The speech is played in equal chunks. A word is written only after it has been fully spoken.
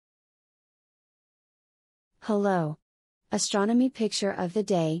Hello. Astronomy picture of the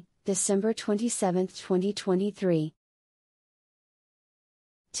day, December 27, 2023.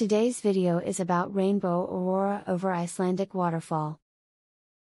 Today's video is about rainbow aurora over Icelandic waterfall.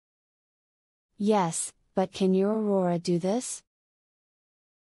 Yes, but can your aurora do this?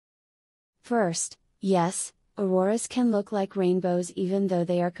 First, yes, auroras can look like rainbows even though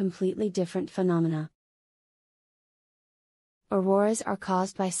they are completely different phenomena. Auroras are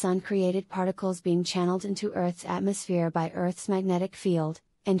caused by sun-created particles being channeled into Earth's atmosphere by Earth's magnetic field,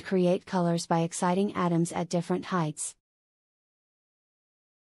 and create colors by exciting atoms at different heights.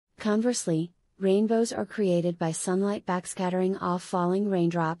 Conversely, rainbows are created by sunlight backscattering off falling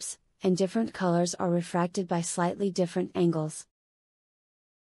raindrops, and different colors are refracted by slightly different angles.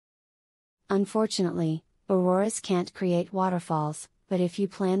 Unfortunately, auroras can't create waterfalls, but if you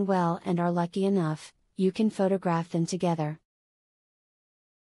plan well and are lucky enough, you can photograph them together.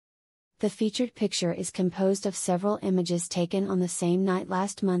 The featured picture is composed of several images taken on the same night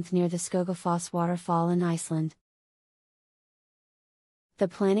last month near the Skógafoss waterfall in Iceland. The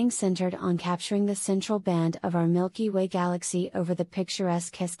planning centered on capturing the central band of our Milky Way galaxy over the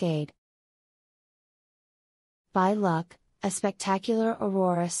picturesque cascade. By luck, a spectacular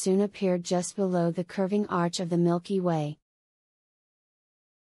aurora soon appeared just below the curving arch of the Milky Way.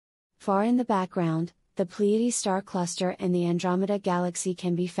 Far in the background, the Pleiades star cluster and the Andromeda galaxy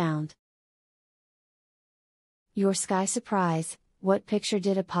can be found. Your sky surprise: what picture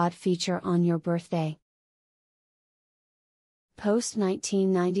did APOD feature on your birthday? Post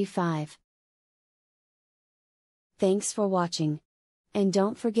 1995. Thanks for watching. And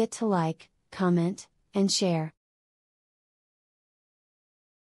don't forget to like, comment, and share.